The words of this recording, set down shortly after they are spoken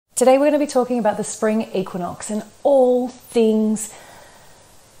Today we're going to be talking about the spring equinox and all things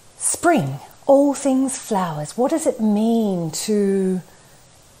spring, all things flowers. What does it mean to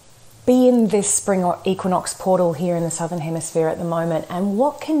be in this spring or equinox portal here in the Southern Hemisphere at the moment? And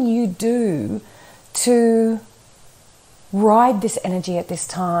what can you do to ride this energy at this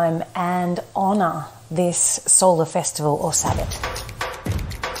time and honour this solar festival or Sabbath?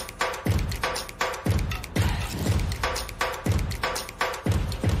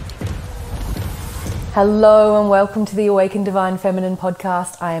 Hello and welcome to the Awakened Divine Feminine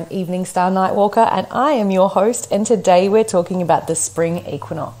podcast. I am EveningStar Nightwalker and I am your host, and today we're talking about the spring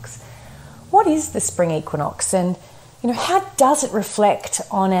equinox. What is the spring equinox, and how does it reflect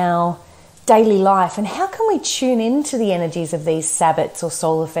on our daily life, and how can we tune into the energies of these Sabbats or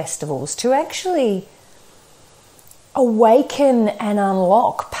solar festivals to actually awaken and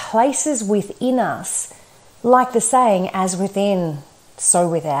unlock places within us, like the saying, as within, so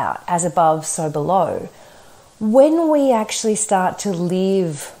without, as above, so below. When we actually start to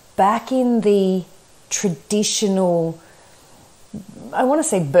live back in the traditional, I want to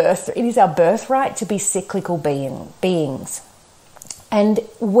say it is our birthright to be cyclical beings. And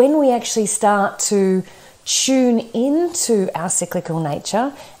when we actually start to tune into our cyclical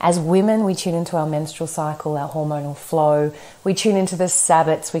nature, as women, we tune into our menstrual cycle, our hormonal flow, we tune into the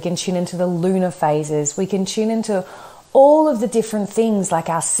Sabbats, we can tune into the lunar phases, we can tune into all of the different things like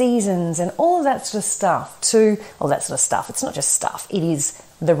our seasons and all of that sort of stuff It's not just stuff, it is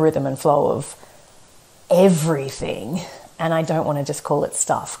the rhythm and flow of everything. And I don't want to just call it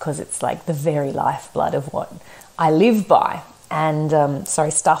stuff because it's like the very lifeblood of what I live by. And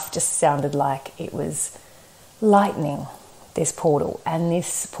stuff just sounded like it was lightning, this portal. And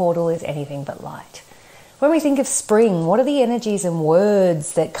this portal is anything but light. When we think of spring, what are the energies and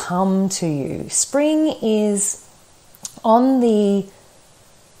words that come to you? Spring is on the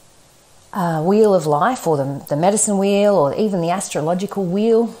wheel of life, or the medicine wheel, or even the astrological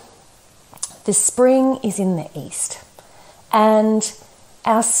wheel. The spring is in the east. And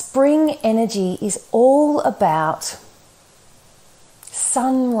our spring energy is all about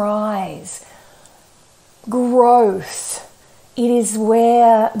sunrise, growth. It is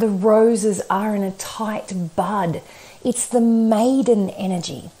where the roses are in a tight bud. It's the maiden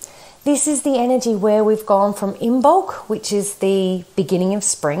energy. This is the energy where we've gone from Imbolc, which is the beginning of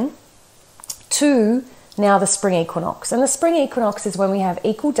spring, to now the spring equinox. And the spring equinox is when we have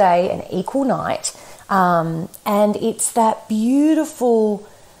equal day and equal night. And it's that beautiful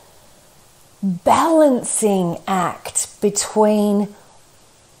balancing act between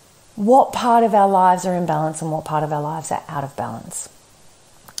what part of our lives are in balance and what part of our lives are out of balance.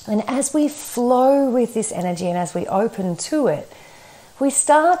 And as we flow with this energy and as we open to it, we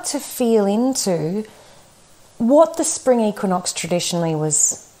start to feel into what the spring equinox traditionally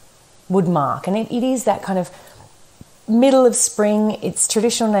would mark. And it is that kind of middle of spring. Its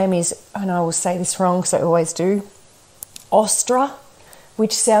traditional name is, and I will say this wrong because I always do, Ostra,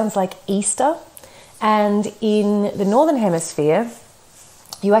 which sounds like Easter. And in the Northern Hemisphere,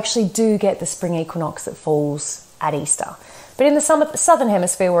 you actually do get the spring equinox that falls at Easter. But in the Southern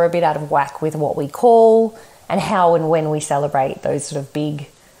Hemisphere, we're a bit out of whack with what we call and how and when we celebrate those sort of big,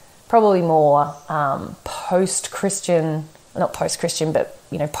 probably more post-Christian, not post-Christian, but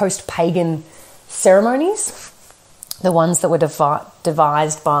post-pagan ceremonies. The ones that were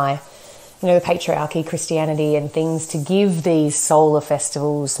devised by, the patriarchy, Christianity and things to give these solar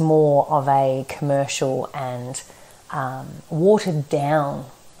festivals more of a commercial and watered down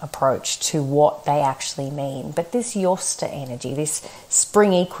approach to what they actually mean. But this Yosta energy, this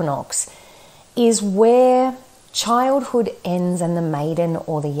spring equinox, is where childhood ends and the maiden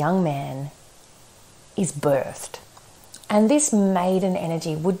or the young man is birthed. And this maiden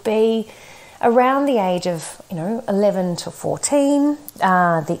energy would be around the age of 11 to 14.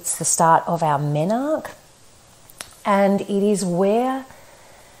 It's the start of our menarche, and it is where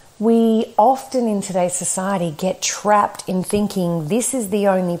we often in today's society get trapped in thinking this is the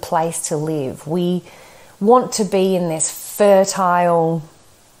only place to live. We want to be in this fertile,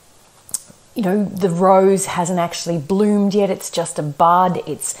 the rose hasn't actually bloomed yet, it's just a bud.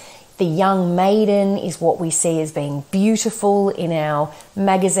 It's the young maiden is what we see as being beautiful in our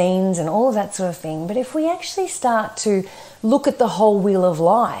magazines and all of that sort of thing. But if we actually start to look at the whole wheel of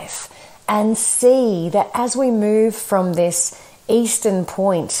life and see that as we move from this eastern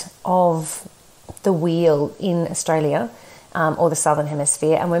point of the wheel in Australia, or the Southern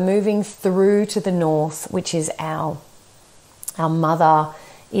Hemisphere, and we're moving through to the north, which is our mother.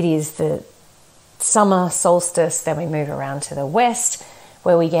 It is the summer solstice. Then we move around to the west,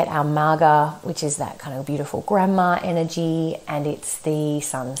 where we get our Maga, which is that kind of beautiful grandma energy, and it's the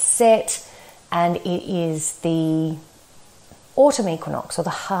sunset, and it is the autumn equinox or the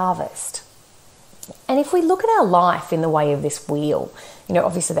harvest. And if we look at our life in the way of this wheel,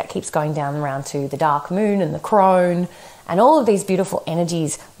 obviously that keeps going down around to the dark moon and the crone, and all of these beautiful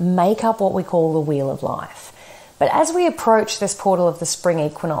energies make up what we call the wheel of life. But as we approach this portal of the spring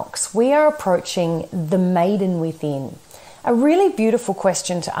equinox, we are approaching the maiden within. A really beautiful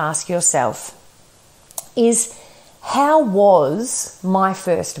question to ask yourself is, how was my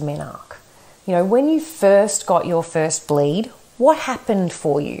first menarche? When you first got your first bleed, what happened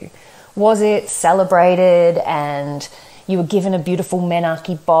for you? Was it celebrated and you were given a beautiful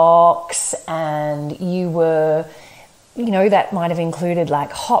menarche box, and you were, that might have included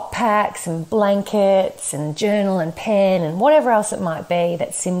like hot packs and blankets and journal and pen and whatever else it might be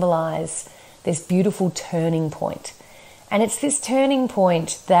that symbolize this beautiful turning point. And it's this turning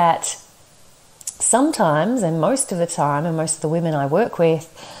point that sometimes, and most of the time, and most of the women I work with,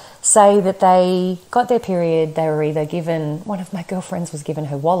 say that they got their period, they were either given, one of my girlfriends was given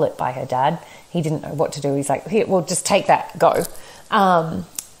her wallet by her dad. He didn't know what to do. He's like, here, well, just take that, go.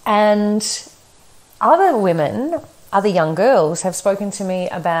 And other women, other young girls have spoken to me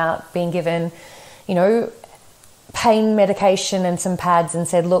about being given, pain medication and some pads and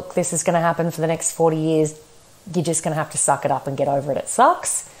said, look, this is going to happen for the next 40 years. You're just going to have to suck it up and get over it. It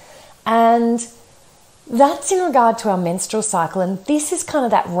sucks. And that's in regard to our menstrual cycle. And this is kind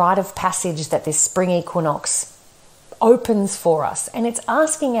of that rite of passage that this spring equinox opens for us. And it's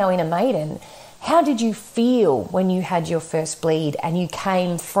asking our inner maiden, how did you feel when you had your first bleed and you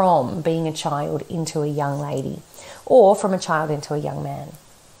came from being a child into a young lady, or from a child into a young man?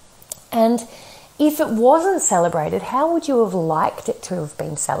 And if it wasn't celebrated, how would you have liked it to have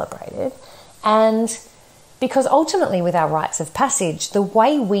been celebrated? And because ultimately with our rites of passage, the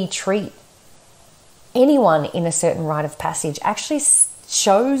way we treat anyone in a certain rite of passage actually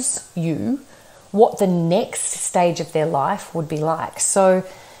shows you what the next stage of their life would be like. So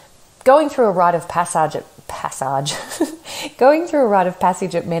going through a rite of going through a rite of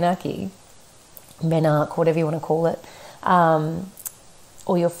passage at menarche, whatever you want to call it,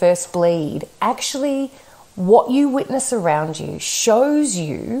 or your first bleed, actually what you witness around you shows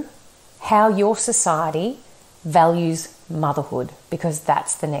you how your society values motherhood, because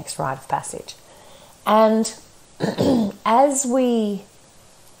that's the next rite of passage. And as we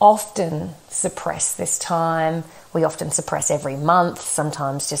often suppress this time, we often suppress every month,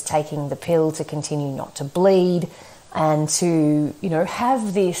 sometimes just taking the pill to continue not to bleed, and to,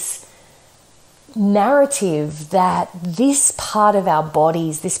 have this narrative that this part of our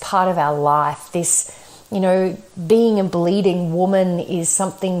bodies, this part of our life, this, being a bleeding woman is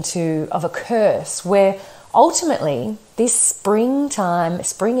something of a curse, where ultimately this spring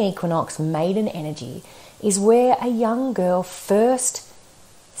equinox maiden energy is where a young girl first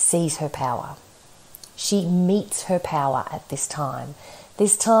sees her power. She meets her power at this time.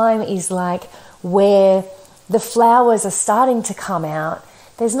 This time is like where the flowers are starting to come out.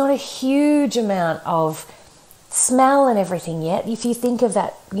 There's not a huge amount of smell and everything yet. If you think of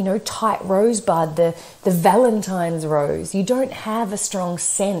that, tight rosebud, the Valentine's rose, you don't have a strong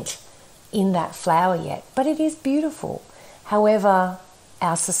scent in that flower yet, but it is beautiful. However,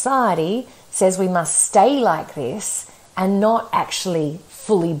 our society says we must stay like this and not actually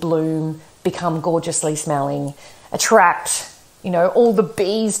fully bloom, become gorgeously smelling, attract, all the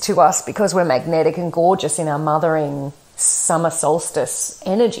bees to us because we're magnetic and gorgeous in our mothering summer solstice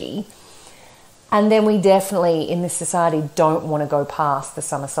energy. And then we definitely in this society don't want to go past the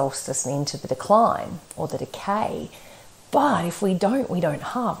summer solstice and into the decline or the decay. But if we don't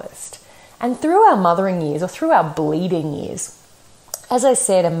harvest. And through our mothering years or through our bleeding years, as I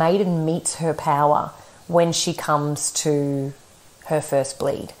said, a maiden meets her power when she comes to her first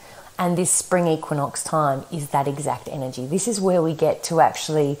bleed. And this spring equinox time is that exact energy. This is where we get to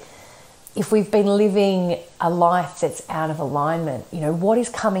actually, if we've been living a life that's out of alignment, what is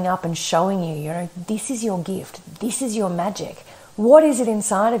coming up and showing you, this is your gift, this is your magic. What is it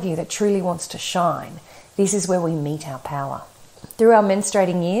inside of you that truly wants to shine? This is where we meet our power. Through our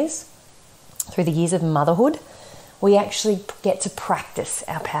menstruating years, through the years of motherhood, we actually get to practice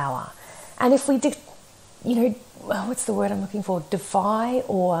our power. And if we, what's the word I'm looking for? Defy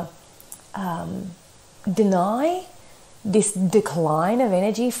or deny this decline of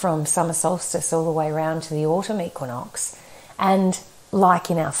energy from summer solstice all the way around to the autumn equinox. And like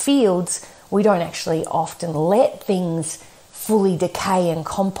in our fields, we don't actually often let things fully decay and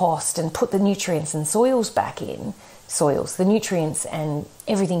compost and put the nutrients and the nutrients and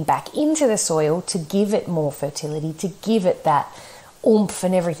everything back into the soil to give it more fertility, to give it that oomph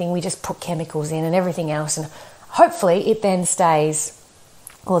and everything. We just put chemicals in and everything else, and hopefully it then stays,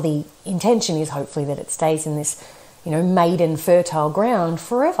 or the intention is hopefully that it stays in this, maiden fertile ground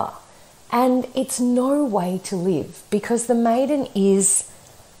forever. And it's no way to live, because the maiden is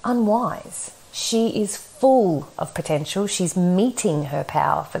unwise. She is full of potential. She's meeting her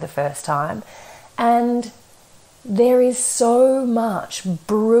power for the first time. And there is so much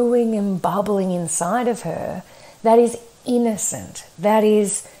brewing and bubbling inside of her that is innocent, that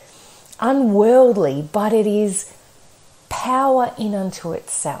is unworldly, but it is power in unto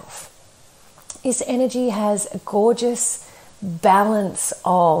itself. This energy has a gorgeous balance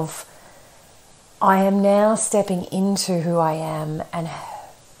of, I am now stepping into who I am and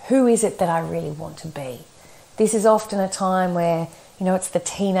who is it that I really want to be. This is often a time where, it's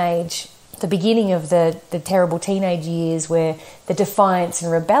the beginning of the terrible teenage years where the defiance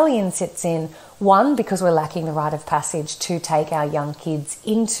and rebellion sits in. One, because we're lacking the rite of passage to take our young kids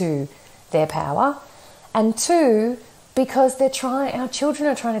into their power. And two, because our children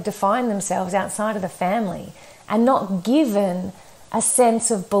are trying to define themselves outside of the family and not given a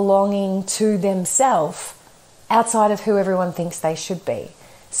sense of belonging to themselves outside of who everyone thinks they should be.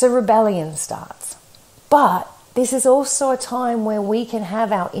 So rebellion starts. But this is also a time where we can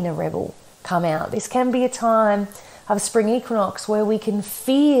have our inner rebel come out. This can be a time of spring equinox where we can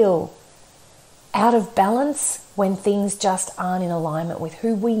feel out of balance when things just aren't in alignment with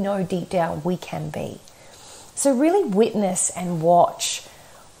who we know deep down we can be. So really witness and watch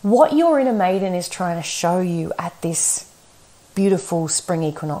what your inner maiden is trying to show you at this beautiful spring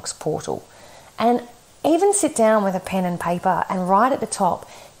equinox portal. And even sit down with a pen and paper and write at the top,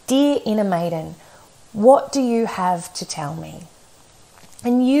 "Dear inner maiden, what do you have to tell me?"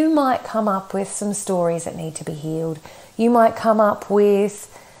 And you might come up with some stories that need to be healed. You might come up with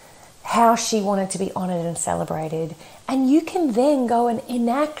how she wanted to be honored and celebrated. And you can then go and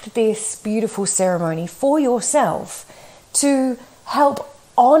enact this beautiful ceremony for yourself to help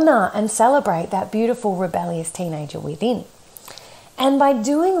honor and celebrate that beautiful rebellious teenager within. And by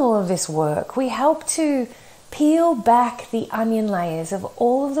doing all of this work, we help to peel back the onion layers of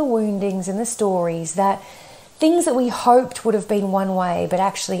all of the woundings and the stories, that things that we hoped would have been one way but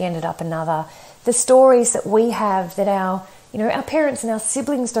actually ended up another. The stories that we have that our parents and our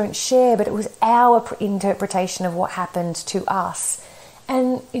siblings don't share, but it was our interpretation of what happened to us.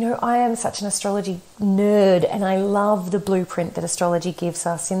 And, I am such an astrology nerd, and I love the blueprint that astrology gives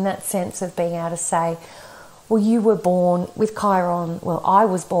us in that sense of being able to say, well, you were born with Chiron. Well, I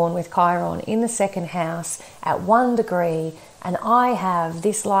was born with Chiron in the second house at 1 degree, and I have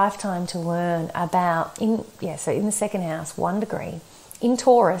this lifetime to learn about, so in the second house, 1 degree, in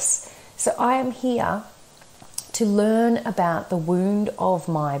Taurus. So I am here to learn about the wound of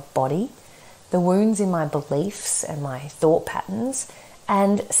my body, the wounds in my beliefs and my thought patterns,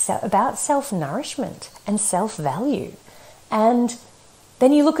 and about self-nourishment and self-value. And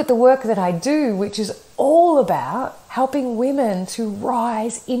then you look at the work that I do, which is all about helping women to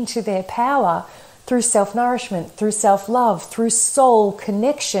rise into their power through self-nourishment, through self-love, through soul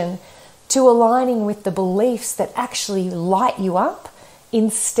connection, to aligning with the beliefs that actually light you up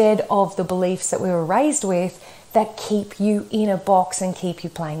instead of the beliefs that we were raised with that keep you in a box and keep you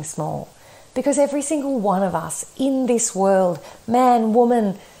playing small. Because every single one of us in this world, man,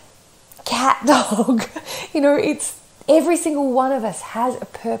 woman, cat, dog, it's every single one of us has a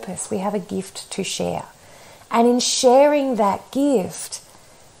purpose. We have a gift to share. And in sharing that gift,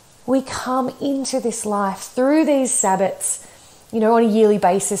 we come into this life through these Sabbats, on a yearly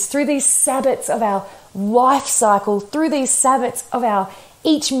basis, through these Sabbats of our life cycle, through these Sabbats of our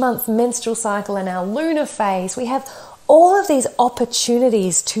each month menstrual cycle and our lunar phase. We have all of these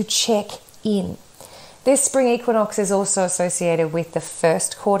opportunities to check in. This spring equinox is also associated with the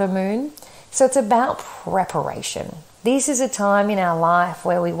first quarter moon. So it's about preparation. This is a time in our life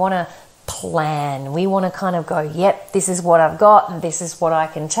where we want to plan. We want to kind of go, yep, this is what I've got, and this is what I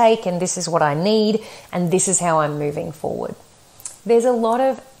can take, and this is what I need, and this is how I'm moving forward. There's a lot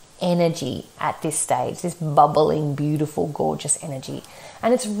of energy at this stage, this bubbling, beautiful, gorgeous energy.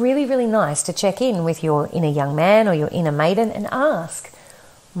 And it's really, really nice to check in with your inner young man or your inner maiden and ask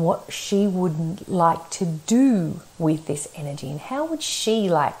what she would like to do with this energy, and how would she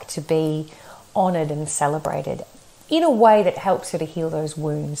like to be honored and celebrated in a way that helps her to heal those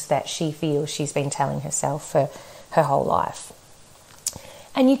wounds that she feels she's been telling herself for her whole life.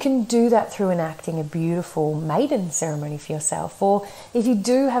 And you can do that through enacting a beautiful maiden ceremony for yourself. Or if you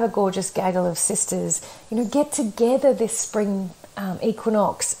do have a gorgeous gaggle of sisters, get together this spring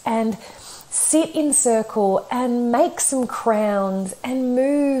equinox and sit in circle and make some crowns and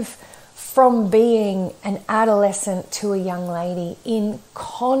move from being an adolescent to a young lady in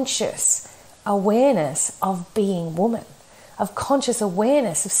conscious awareness of being woman, of conscious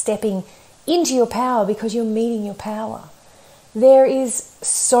awareness of stepping into your power because you're meeting your power. There is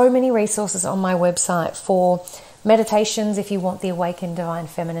so many resources on my website for meditations if you want the Awakened Divine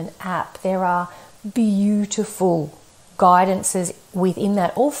Feminine app. There are beautiful guidances within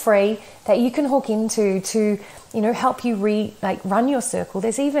that, all free, that you can hook into to, help you run your circle.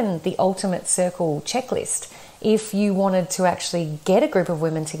 There's even the Ultimate Circle checklist if you wanted to actually get a group of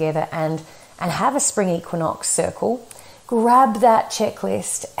women together and have a spring equinox circle. Grab that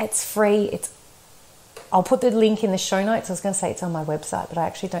checklist. It's free. I'll put the link in the show notes. I was going to say it's on my website, but I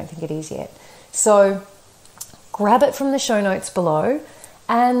actually don't think it is yet. So grab it from the show notes below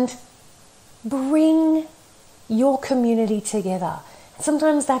and bring your community together.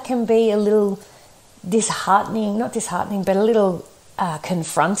 Sometimes that can be a little not disheartening, but a little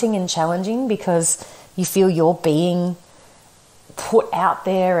confronting and challenging because you feel you're being put out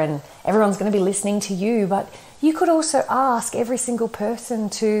there and everyone's going to be listening to you. But you could also ask every single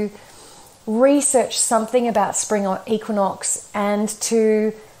person to research something about spring equinox and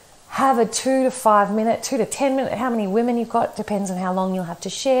to have a 2 to 5 minute, 2 to 10 minute, how many women you've got, depends on how long you'll have to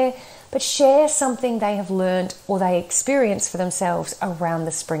share, but share something they have learned or they experience for themselves around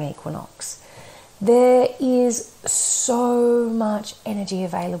the spring equinox. There is so much energy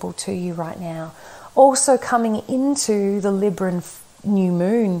available to you right now. Also coming into the Libran new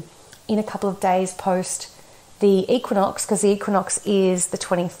moon in a couple of days post the equinox, because the equinox is the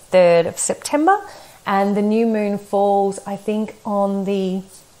 23rd of September and the new moon falls, I think, on the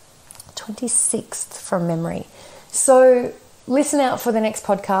 26th from memory. So listen out for the next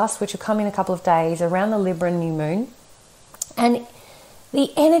podcast, which will come in a couple of days around the Libran new moon. And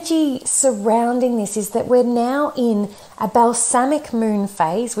the energy surrounding this is that we're now in a balsamic moon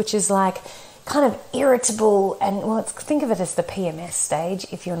phase, which is like kind of irritable and, think of it as the PMS stage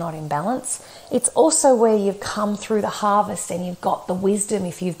if you're not in balance. It's also where you've come through the harvest and you've got the wisdom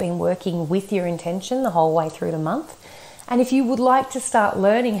if you've been working with your intention the whole way through the month. And if you would like to start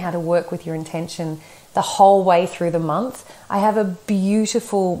learning how to work with your intention the whole way through the month, I have a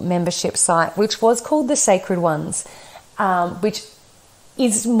beautiful membership site which was called The Sacred Ones, which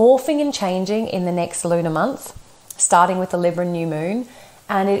is morphing and changing in the next lunar month, starting with the Libran new moon.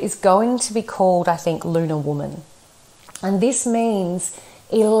 And it is going to be called, I think, Lunar Woman. And this means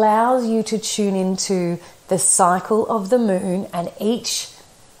it allows you to tune into the cycle of the moon, and each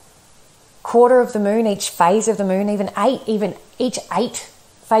quarter of the moon, each phase of the moon, even each 8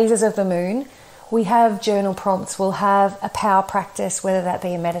 phases of the moon, we have journal prompts. We'll have a power practice, whether that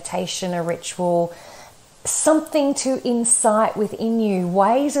be a meditation, a ritual, something to incite within you,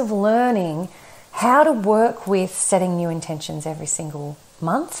 ways of learning how to work with setting new intentions every single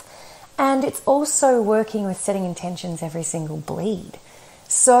month. And it's also working with setting intentions every single bleed.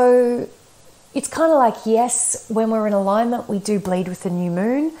 So it's kind of like, yes, when we're in alignment, we do bleed with the new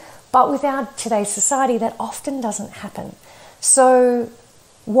moon, but without today's society, that often doesn't happen. So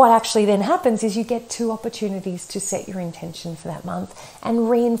what actually then happens is you get 2 opportunities to set your intention for that month and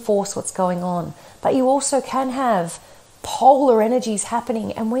reinforce what's going on. But you also can have polar energies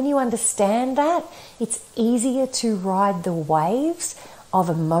happening. And when you understand that, it's easier to ride the waves of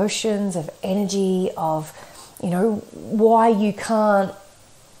emotions, of energy, of, why you can't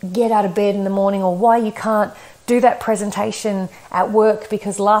get out of bed in the morning or why you can't do that presentation at work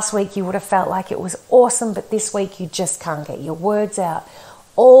because last week you would have felt like it was awesome, but this week you just can't get your words out.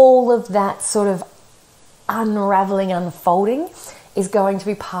 All of that sort of unraveling, unfolding is going to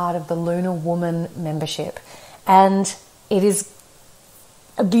be part of the Lunar Woman membership. And it is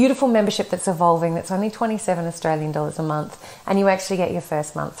a beautiful membership that's evolving, that's only 27 Australian dollars a month, and you actually get your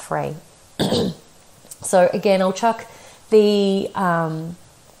first month free. So again, I'll chuck the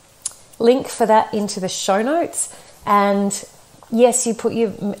link for that into the show notes. And yes, you put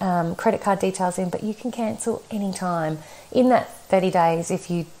your credit card details in, but you can cancel anytime in that 30 days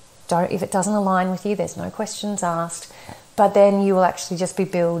if it doesn't align with you. There's no questions asked. But then you will actually just be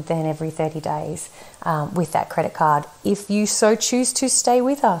billed then every 30 days with that credit card if you so choose to stay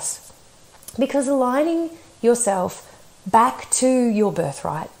with us. Because aligning yourself back to your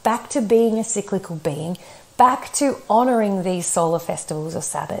birthright, back to being a cyclical being, back to honouring these solar festivals or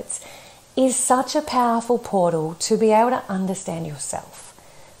Sabbats is such a powerful portal to be able to understand yourself.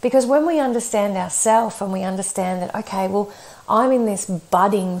 Because when we understand ourselves and we understand that, okay, well, I'm in this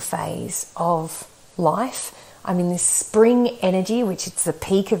budding phase of life, I'm in this spring energy, which it's the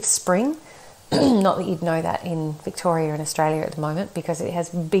peak of spring. Not that you'd know that in Victoria and Australia at the moment because it has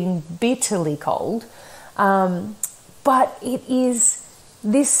been bitterly cold. But it is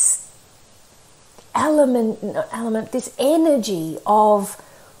this this energy of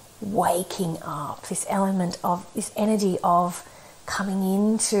waking up, this energy of coming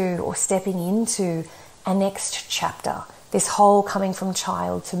into or stepping into a next chapter, this whole coming from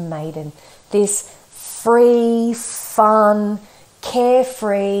child to maiden, this free, fun,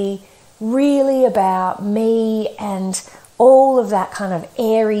 carefree, really about me, and all of that kind of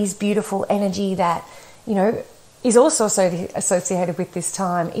Aries, beautiful energy that, you know, is also associated with this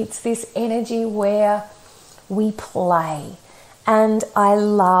time. It's this energy where we play. And I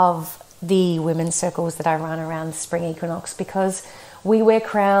love the women's circles that I run around the spring equinox, because we wear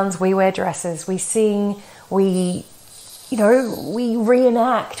crowns, we wear dresses, we sing, we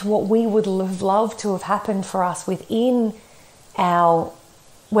reenact what we would have loved to have happened for us within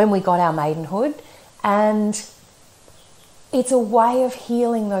when we got our maidenhood. And it's a way of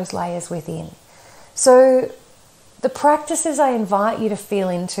healing those layers within. So the practices I invite you to feel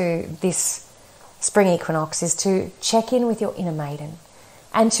into this spring equinox is to check in with your inner maiden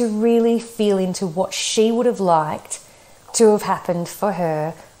and to really feel into what she would have liked to have happened for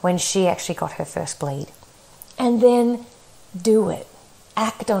her when she actually got her first bleed. And then do it.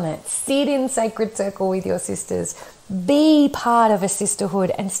 Act on it. Sit in sacred circle with your sisters. Be part of a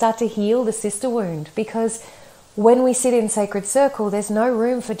sisterhood and start to heal the sister wound, because when we sit in sacred circle, there's no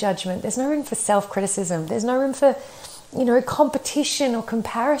room for judgment. There's no room for self-criticism. There's no room for, competition or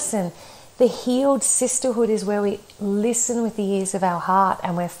comparison. The healed sisterhood is where we listen with the ears of our heart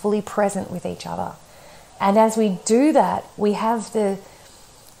and we're fully present with each other. And as we do that, we have the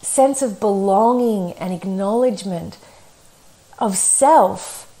sense of belonging and acknowledgement of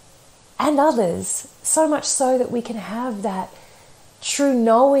self and others, so much so that we can have that true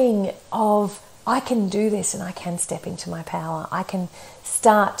knowing of, I can do this and I can step into my power. I can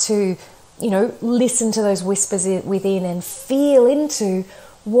start to, listen to those whispers within and feel into,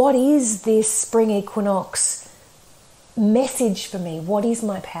 what is this spring equinox message for me? What is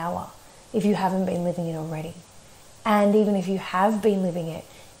my power? If you haven't been living it already. And even if you have been living it,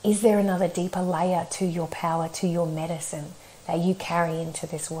 is there another deeper layer to your power, to your medicine that you carry into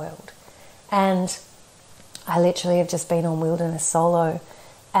this world? And I literally have just been on Wilderness Solo,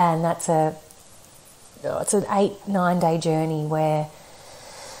 and it's an 8-9 day journey where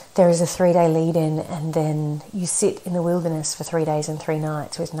there is a 3-day lead in, and then you sit in the wilderness for 3 days and 3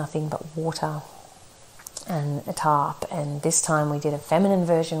 nights with nothing but water and a tarp. And this time we did a feminine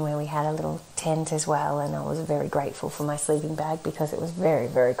version where we had a little tent as well, and I was very grateful for my sleeping bag because it was very,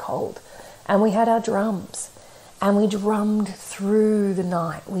 very cold. And we had our drums, and we drummed through the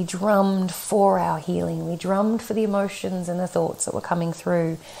night. We drummed for our healing. We drummed for the emotions and the thoughts that were coming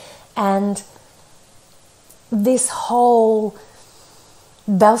through. And this whole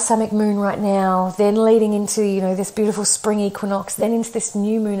balsamic moon right now, then leading into, this beautiful spring equinox, then into this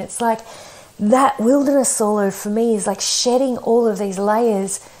new moon, it's like that Wilderness Solo for me is like shedding all of these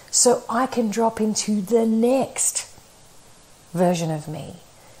layers so I can drop into the next version of me,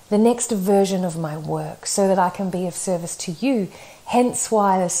 the next version of my work, so that I can be of service to you. Hence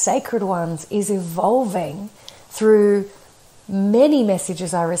why the Sacred Ones is evolving through many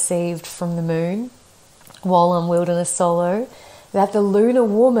messages I received from the moon while on Wilderness Solo, that the lunar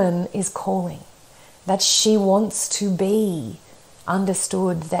woman is calling, that she wants to be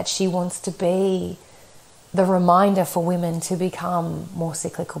understood, that she wants to be the reminder for women to become more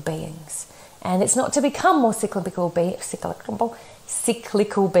cyclical beings. And it's not to become more cyclical beings,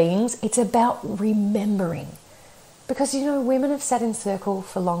 it's about remembering. Because, women have sat in circle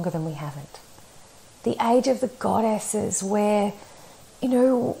for longer than we haven't. The age of the goddesses, where,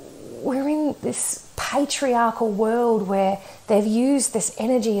 we're in this patriarchal world where they've used this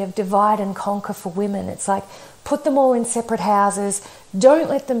energy of divide and conquer for women. It's like, put them all in separate houses. Don't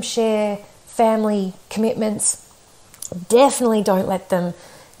let them share family commitments. Definitely don't let them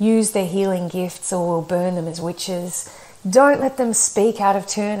use their healing gifts, or we'll burn them as witches. Don't let them speak out of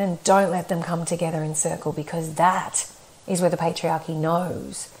turn, and don't let them come together in circle, because that is where the patriarchy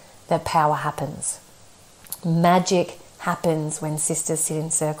knows that power happens. Magic happens when sisters sit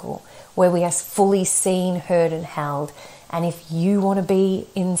in circle, where we are fully seen, heard and held. And if you want to be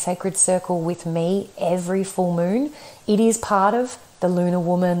in sacred circle with me every full moon, it is part of the Lunar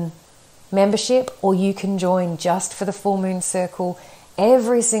Woman membership, or you can join just for the full moon circle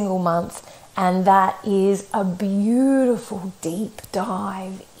every single month. And that is a beautiful deep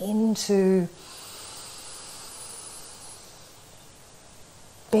dive into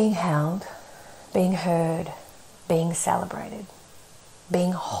being held, being heard, being celebrated,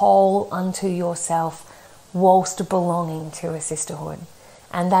 being whole unto yourself whilst belonging to a sisterhood.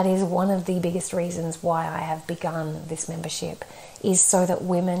 And that is one of the biggest reasons why I have begun this membership, is so that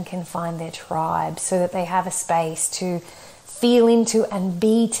women can find their tribe, so that they have a space to feel into and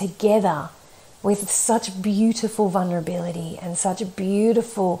be together with such beautiful vulnerability and such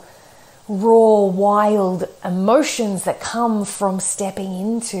beautiful, raw, wild emotions that come from stepping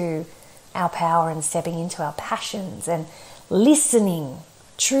into our power and stepping into our passions and listening,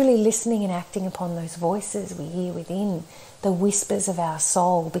 truly listening and acting upon those voices we hear within, the whispers of our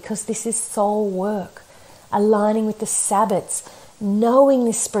soul, because this is soul work, aligning with the Sabbats, knowing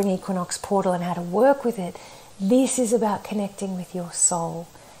this spring equinox portal and how to work with it. This is about connecting with your soul.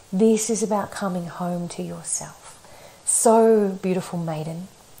 This is about coming home to yourself. So beautiful, maiden.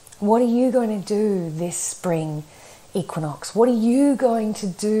 What are you going to do this spring equinox? What are you going to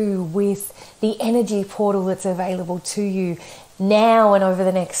do with the energy portal that's available to you now and over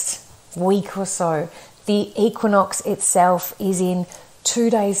the next week or so? The equinox itself is in 2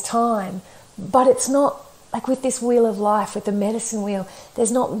 days' time, but it's not like with this wheel of life, with the medicine wheel,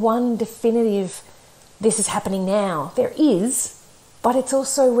 there's not one definitive, this is happening now. There is, but it's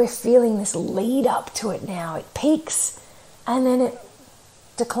also, we're feeling this lead up to it now. It peaks and then it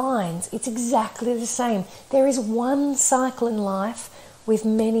declines. It's exactly the same. There is one cycle in life with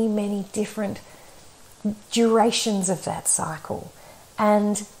many, many different durations of that cycle.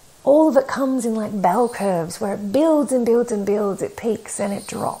 And all of it comes in like bell curves where it builds and builds and builds, it peaks and it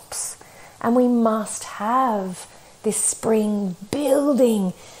drops. And we must have this spring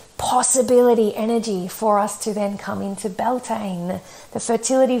building possibility energy for us to then come into Beltane, the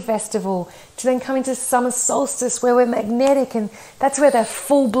fertility festival, to then come into summer solstice where we're magnetic, and that's where the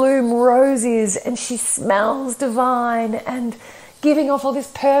full bloom rose is, and she smells divine and giving off all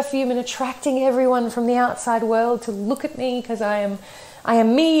this perfume and attracting everyone from the outside world to look at me because I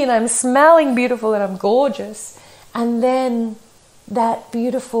am me and I'm smelling beautiful and I'm gorgeous. And then that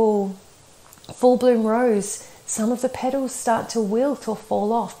beautiful full bloom rose, some of the petals start to wilt or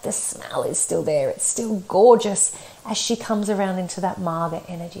fall off. The smell is still there. It's still gorgeous as she comes around into that Marga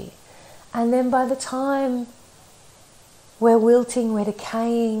energy. And then by the time we're wilting, we're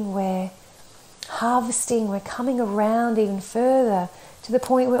decaying, we're harvesting, we're coming around even further to the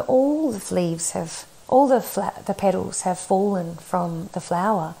point where all the leaves have, all the petals have fallen from the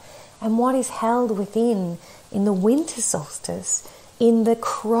flower. And what is held within in the winter solstice, in the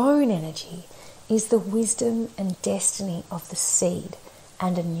crone energy, is the wisdom and destiny of the seed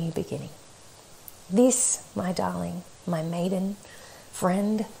and a new beginning. This, my darling, my maiden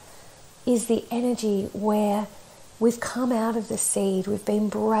friend, is the energy where we've come out of the seed. We've been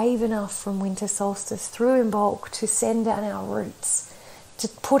brave enough from winter solstice through Imbolc to send down our roots, to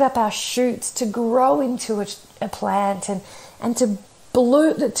put up our shoots, to grow into a plant and to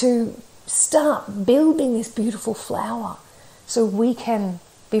bloom, to start building this beautiful flower so we can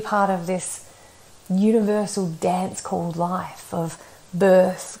be part of this universal dance called life of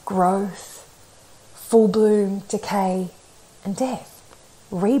birth, growth, full bloom, decay, and death.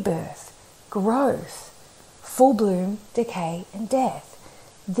 Rebirth, growth, full bloom, decay, and death.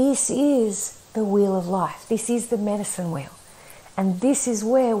 This is the wheel of life. This is the medicine wheel. And this is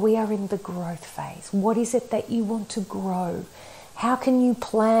where we are in the growth phase. What is it that you want to grow? How can you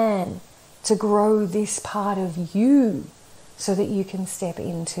plan to grow this part of you so that you can step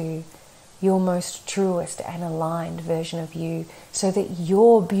into your most truest and aligned version of you, so that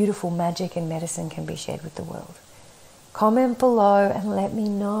your beautiful magic and medicine can be shared with the world? Comment below and let me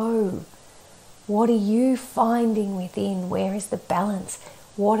know. What are you finding within? Where is the balance?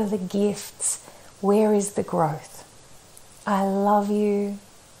 What are the gifts? Where is the growth? I love you,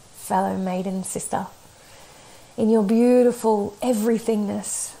 fellow maiden sister, in your beautiful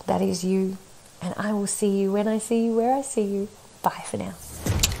everythingness that is you. And I will see you when I see you, where I see you. Bye for now.